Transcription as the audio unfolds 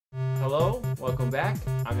Hello, welcome back.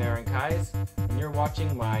 I'm Aaron Kais, and you're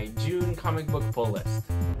watching my June comic book pull list.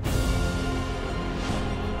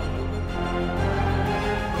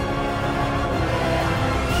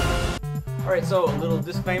 Alright, so a little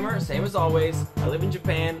disclaimer, same as always. I live in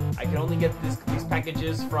Japan. I can only get these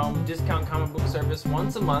packages from Discount Comic Book Service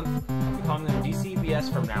once a month. I'm calling them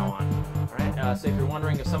DCBS from now on. Alright, so if you're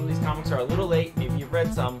wondering if some of these comics are a little late, maybe you've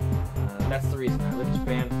read some, that's the reason. I live in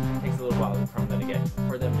Japan. It takes a little while for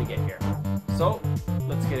them to get here. So,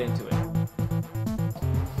 let's get into it.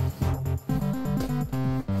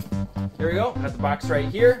 Here we go. Got the box right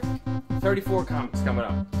here. 34 comics coming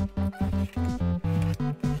up.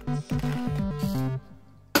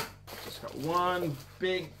 Just got one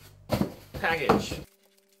big package.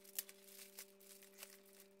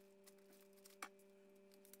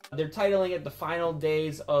 They're titling it The Final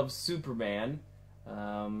Days of Superman.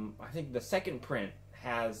 I think the second print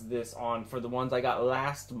has this on for the ones I got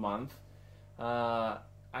last month. I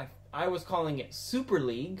was calling it Super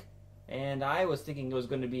League, and I was thinking it was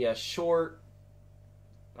going to be a short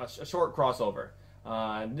crossover.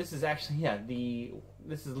 This is actually,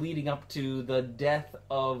 this is leading up to the death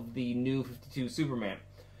of the New 52 Superman.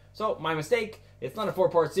 So, my mistake. It's not a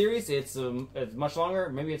 4-part series. It's much longer.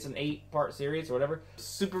 Maybe it's an 8-part series or whatever.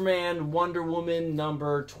 Superman, Wonder Woman,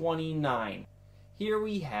 number 29. Here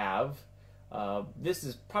we have, this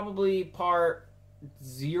is probably part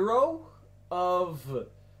 0 of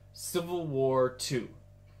Civil War 2.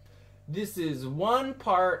 This is one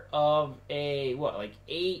part of a, like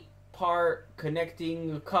 8-part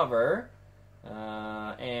connecting cover.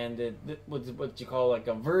 And what you call like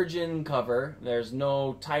a virgin cover. There's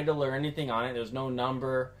no title or anything on it. There's no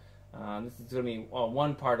number. This is going to be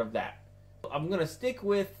one part of that. I'm going to stick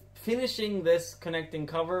with finishing this connecting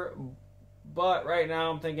cover, but right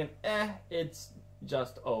now I'm thinking, it's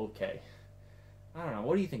just okay. I don't know.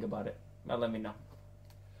 What do you think about it? Let me know.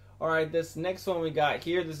 Alright, this next one we got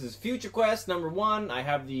here, this is Future Quest number 1. I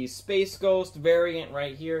have the Space Ghost variant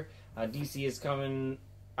right here. DC is coming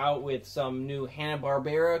out with some new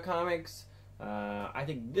Hanna-Barbera comics. I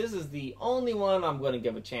think this is the only one I'm going to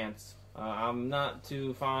give a chance. I'm not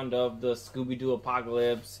too fond of the Scooby-Doo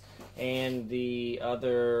Apocalypse and the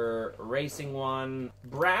other racing one.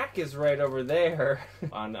 Brack is right over there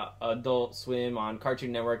on Adult Swim on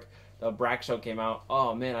Cartoon Network. The Brack show came out.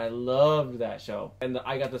 Oh man, I loved that show. And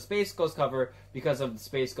I got the Space Ghost cover because of the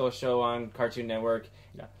Space Ghost show on Cartoon Network.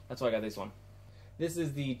 Yeah, that's why I got this one. This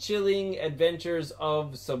is the Chilling Adventures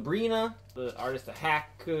of Sabrina, the Artist a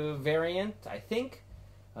Hack variant, I think.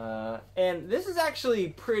 And this is actually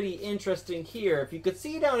pretty interesting here. If you could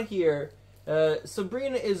see down here,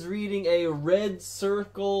 Sabrina is reading a Red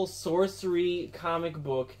Circle sorcery comic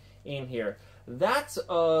book in here. That's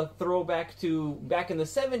a throwback to back in the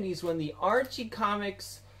 70s when the Archie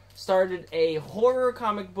Comics started a horror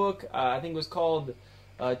comic book. I think it was called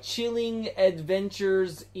Chilling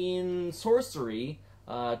Adventures in Sorcery,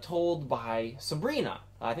 told by Sabrina.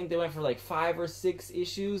 I think they went for like 5 or 6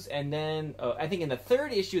 issues, and then I think in the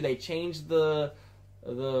 3rd issue they changed the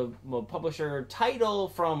publisher title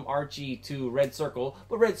from Archie to Red Circle,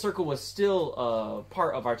 but Red Circle was still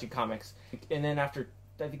part of Archie Comics. And then after,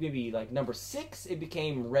 I think maybe like number 6, it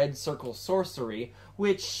became Red Circle Sorcery,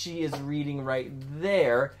 which she is reading right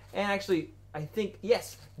there. And actually, I think,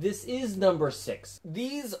 yes, this is number 6.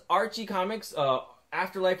 These Archie comics,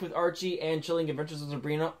 Afterlife with Archie and Chilling Adventures of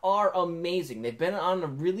Sabrina, are amazing. They've been on a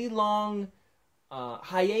really long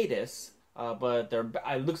hiatus, but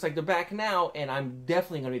it looks like they're back now, and I'm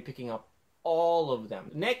definitely going to be picking up all of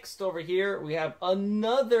them. Next over here, we have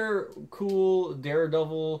another cool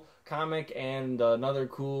Daredevil comic and another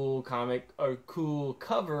cool comic, or cool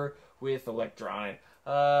cover with Elektra on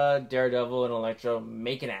it. Daredevil and Elektra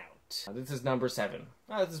making out. This is number 7.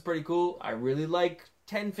 This is pretty cool. I really like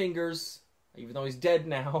Ten Fingers, even though he's dead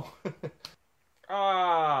now.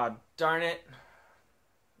 Ah, darn it.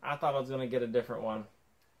 I thought I was going to get a different one.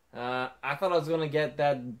 I thought I was going to get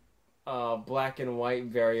that black and white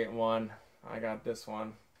variant one. I got this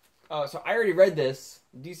one. So I already read this.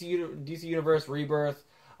 DC Universe Rebirth.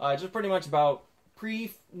 Just pretty much about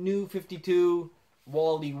pre-New 52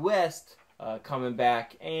 Wally West coming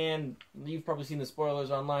back, and you've probably seen the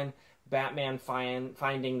spoilers online. Batman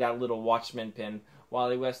finding that little Watchman pin.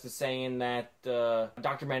 Wally West is saying that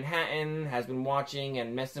Dr. Manhattan has been watching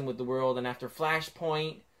and messing with the world, and after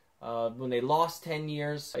Flashpoint, when they lost 10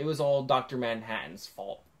 years, it was all Dr. Manhattan's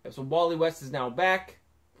fault. So Wally West is now back.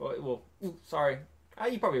 Well, sorry.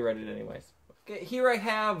 You probably read it anyways. Okay, here I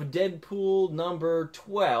have Deadpool number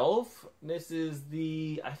 12. This is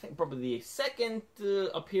I think probably the second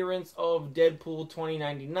appearance of Deadpool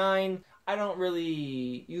 2099. I don't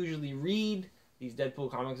really usually read these Deadpool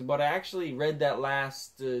comics, but I actually read that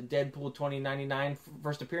last Deadpool 2099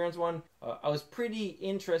 first appearance one. I was pretty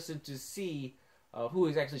interested to see who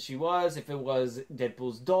exactly she was, if it was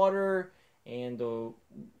Deadpool's daughter, and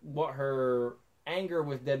what her anger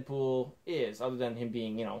with Deadpool is, other than him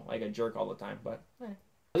being, you know, like a jerk all the time. But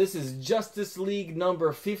this is Justice League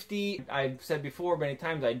number 50. I've said before many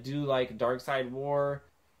times I do like Darkseid War.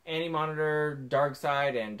 Anti-Monitor,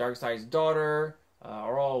 Darkseid, and Darkseid's daughter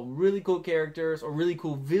are all really cool characters, or really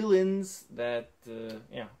cool villains that,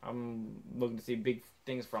 yeah, I'm looking to see big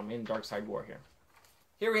things from in Darkseid War here.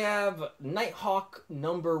 Here we have Nighthawk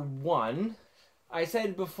number 1. I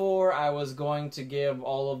said before I was going to give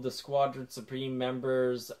all of the Squadron Supreme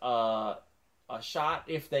members a shot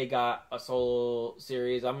if they got a solo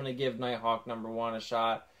series. I'm going to give Nighthawk number 1 a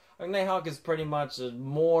shot. I mean, Nighthawk is pretty much a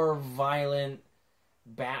more violent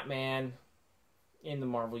Batman in the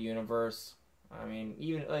Marvel Universe. I mean,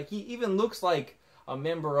 even like he even looks like a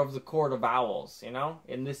member of the Court of Owls, you know,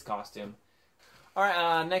 in this costume. All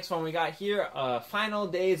right, next one we got here, Final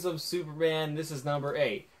Days of Superman. This is number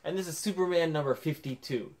 8, and this is Superman number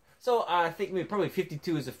 52. So I think maybe probably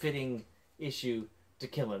 52 is a fitting issue to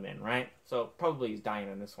kill him in, right? So probably he's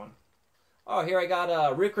dying in this one. Oh, here I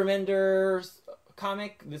got Rick Remender's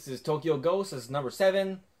comic. This is Tokyo Ghost. This is number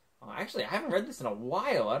 7. Actually, I haven't read this in a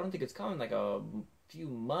while. I don't think it's come in like a few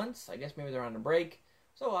months. I guess maybe they're on a break.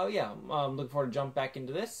 So, yeah, I'm looking forward to jump back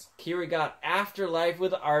into this. Here we got Afterlife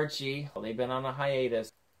with Archie. They've been on a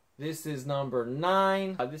hiatus. This is number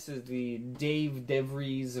 9. This is the Dave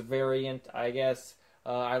DeVries variant, I guess.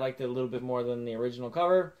 I liked it a little bit more than the original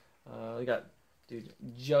cover. We got, dude,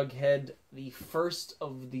 Jughead, the first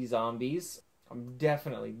of the zombies. I'm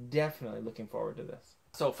definitely looking forward to this.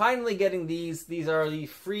 So finally getting these. These are the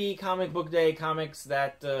free Comic Book Day comics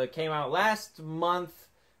that came out last month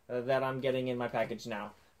that I'm getting in my package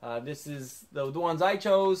now. This is the ones I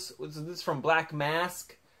chose. This is from Black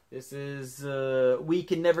Mask. This is We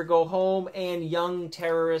Can Never Go Home and Young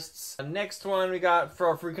Terrorists. The next one we got for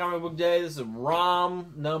our free Comic Book Day. This is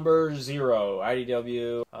ROM number 0.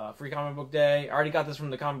 IDW. Free Comic Book Day. I already got this from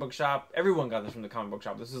the comic book shop. Everyone got this from the comic book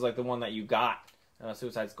shop. This is like the one that you got.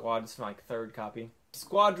 Suicide Squad. This is my 3rd copy.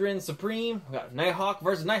 Squadron Supreme. We got Nighthawk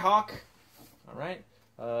versus Nighthawk. Alright.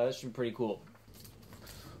 This should be pretty cool.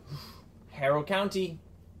 Harrow County.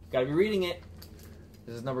 Gotta be reading it.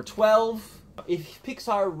 This is number 12. If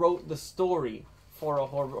Pixar wrote the story for a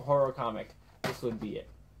horror comic, this would be it.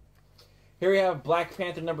 Here we have Black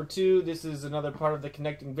Panther number 2. This is another part of the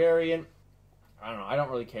connecting variant. I don't know. I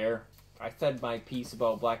don't really care. I said my piece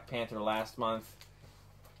about Black Panther last month.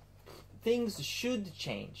 Things should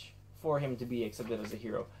change for him to be accepted as a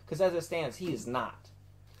hero, because as it stands, he is not.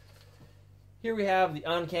 Here we have the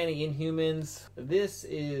Uncanny Inhumans. This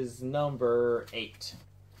is number 8.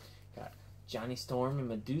 Got Johnny Storm and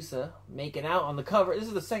Medusa making out on the cover. This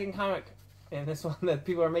is the second comic in this one that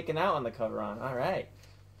people are making out on the cover on. Alright.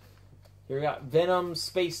 Here we got Venom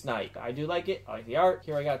Space Knight. I do like it. I like the art.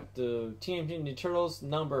 Here I got the Teenage Mutant Ninja Turtles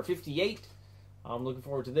number 58. I'm looking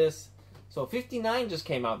forward to this. So 59 just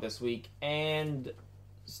came out this week, and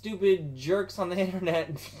stupid jerks on the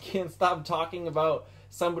internet can't stop talking about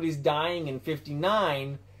somebody's dying in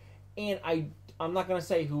 59, and I'm not going to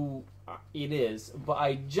say who it is, but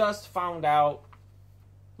I just found out,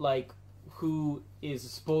 like, who is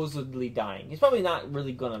supposedly dying. He's probably not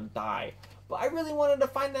really going to die, but I really wanted to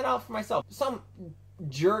find that out for myself. Some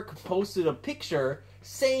jerk posted a picture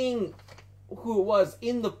saying who it was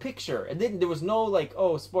in the picture, and then there was no, like,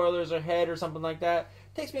 oh, spoilers ahead or something like that.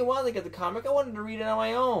 It takes me a while to get the comic. I wanted to read it on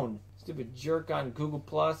my own. Stupid jerk on Google+.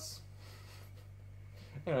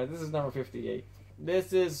 Anyway, this is number 58.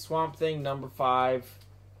 This is Swamp Thing number 5.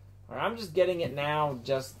 Right, I'm just getting it now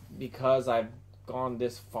just because I've gone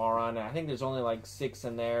this far on it. I think there's only like 6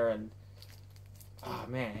 in there, and oh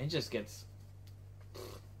man, it just gets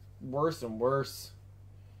worse and worse.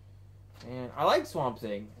 And I like Swamp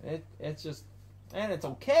Thing. It's just, and it's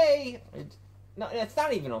okay. No, it's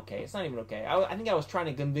not even okay. It's not even okay. I think I was trying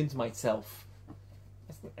to convince myself.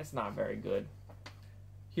 It's not very good.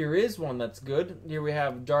 Here is one that's good. Here we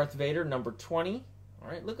have Darth Vader, number 20.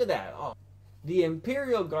 Alright, look at that. Oh. The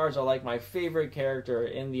Imperial Guards are like my favorite character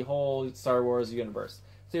in the whole Star Wars universe.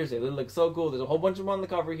 Seriously, they look so cool. There's a whole bunch of them on the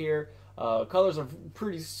cover here. Colors are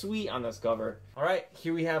pretty sweet on this cover. Alright,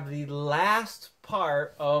 here we have the last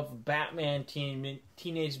part of Batman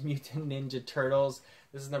Teenage Mutant Ninja Turtles.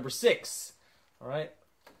 This is number 6. Alright?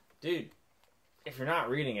 Dude, if you're not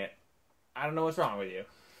reading it, I don't know what's wrong with you.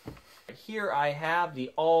 Here I have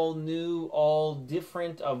the all-new,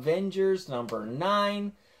 all-different Avengers, number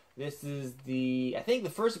 9. This is I think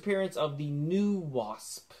the first appearance of the new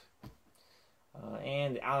Wasp.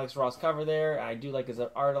 And the Alex Ross cover there. I do like his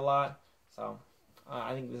art a lot. So,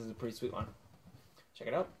 I think this is a pretty sweet one. Check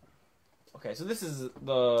it out. Okay, so this is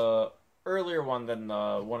the earlier one than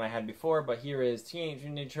the one I had before, but here is Teenage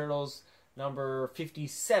Mutant Ninja Turtles number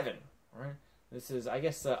 57. All right, this is, I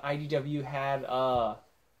guess, IDW had some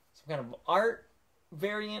kind of art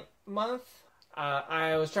variant month.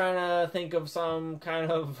 I was trying to think of some kind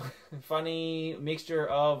of funny mixture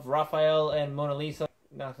of Raphael and Mona Lisa.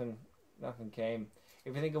 Nothing came.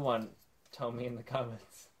 If you think of one, tell me in the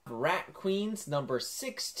comments. Rat Queens number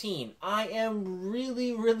 16. I am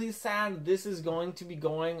really, really sad this is going to be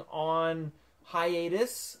going on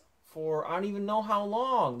hiatus for I don't even know how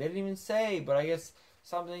long. They didn't even say, but I guess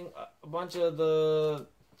a bunch of the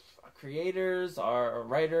creators or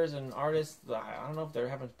writers and artists, I don't know if they're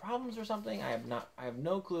having problems or something. I have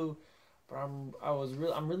no clue, but I'm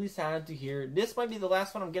really sad to hear. This might be the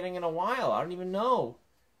last one I'm getting in a while. I don't even know.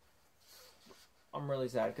 I'm really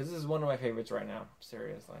sad because this is one of my favorites right now.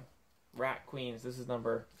 Seriously. Rat Queens. This is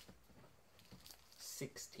number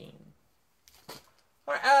 16.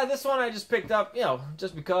 Alright, this one I just picked up,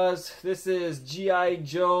 just because. This is G.I.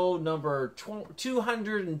 Joe number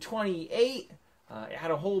 228. It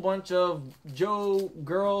had a whole bunch of Joe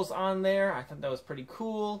girls on there. I thought that was pretty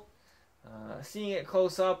cool. Seeing it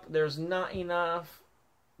close up, there's not enough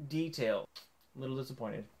detail. A little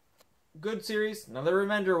disappointed. Good series. Another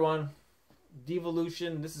Remender one.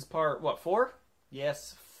 Devolution. This is part, what, 4?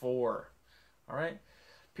 Yes, 4. Alright.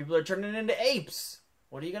 People are turning into apes.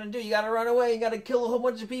 What are you going to do? You got to run away. You got to kill a whole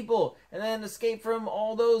bunch of people. And then escape from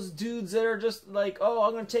all those dudes that are just like, oh,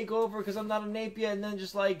 I'm going to take over because I'm not an ape yet. And then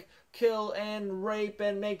just like kill and rape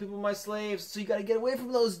and make people my slaves. So you got to get away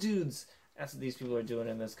from those dudes. That's what these people are doing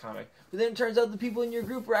in this comic. But then it turns out the people in your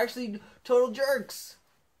group are actually total jerks.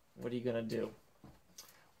 What are you going to do?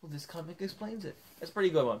 Well, this comic explains it. That's a pretty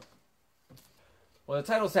good one. Well, the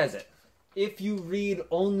title says it. If you read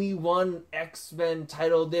only one X-Men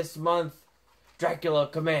title this month, Dracula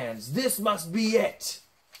commands, this must be it!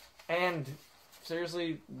 And,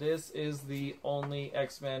 seriously, this is the only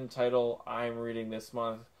X-Men title I'm reading this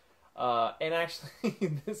month. And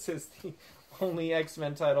actually, this is the only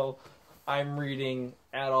X-Men title I'm reading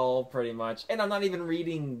at all, pretty much. And I'm not even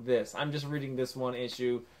reading this. I'm just reading this one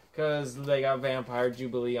issue, because they got Vampire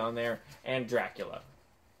Jubilee on there, and Dracula.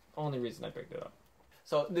 Only reason I picked it up.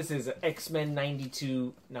 So this is X-Men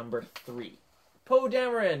 92 number 3. Poe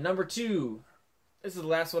Dameron number 2. This is the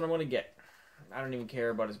last one I'm going to get. I don't even care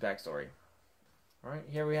about his backstory. Alright,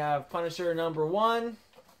 here we have Punisher number 1.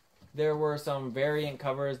 There were some variant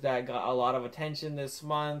covers that got a lot of attention this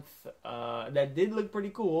month. That did look pretty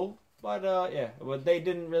cool. But yeah, but they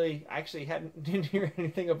didn't really, didn't hear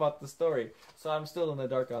anything about the story. So I'm still in the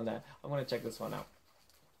dark on that. I'm going to check this one out.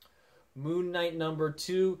 Moon Knight number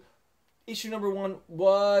 2. Issue number 1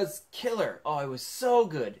 was killer. Oh, it was so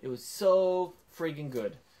good. It was so freaking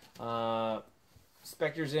good.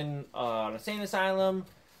 Spectre's in an insane asylum.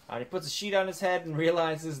 He puts a sheet on his head and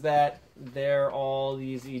realizes that they're all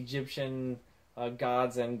these Egyptian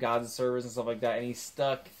gods and gods' servers and stuff like that. And he's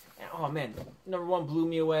stuck. And, oh, man. Number 1 blew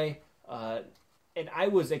me away. And I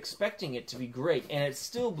was expecting it to be great. And it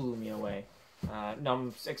still blew me away. Now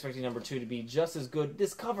I'm expecting number 2 to be just as good.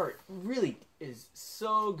 This cover really is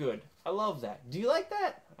so good. I love that. Do you like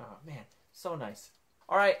that? Oh, man. So nice.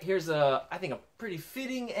 Alright, here's I think a pretty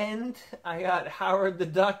fitting end. I got Howard the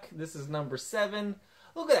Duck. This is number 7.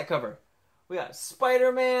 Look at that cover. We got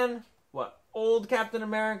Spider-Man, old Captain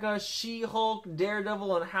America, She-Hulk,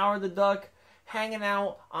 Daredevil, and Howard the Duck hanging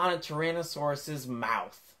out on a Tyrannosaurus's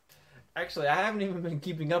mouth. Actually, I haven't even been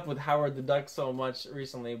keeping up with Howard the Duck so much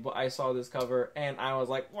recently, but I saw this cover and I was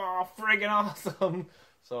like, wow, friggin' awesome.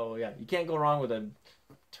 So yeah, you can't go wrong with a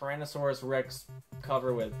Tyrannosaurus Rex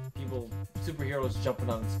cover with superheroes jumping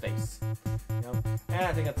on his face. Yep. And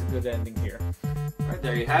I think that's a good ending here. Alright,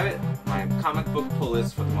 there you have it. My comic book pull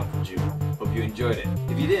list for the month of June. Hope you enjoyed it.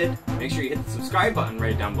 If you did, make sure you hit the subscribe button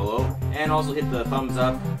right down below, and also hit the thumbs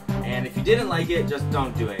up. And if you didn't like it, just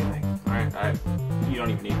don't do anything. Alright? You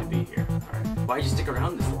don't even need to be here. Alright? Why'd you stick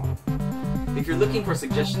around this long? If you're looking for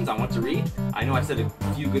suggestions on what to read, I know I said a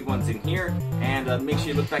few good ones in here, and make sure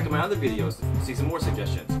you look back at my other videos to see some more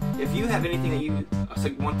suggestions. If you have anything that you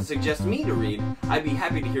want to suggest me to read, I'd be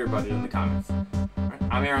happy to hear about it in the comments. Alright,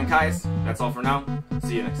 I'm Aaron Kais. That's all for now.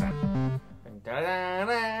 See you next time.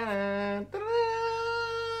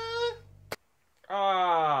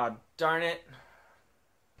 Ah, darn it.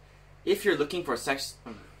 If you're looking for sex...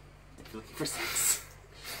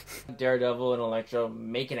 Daredevil and Electro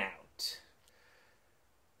making out.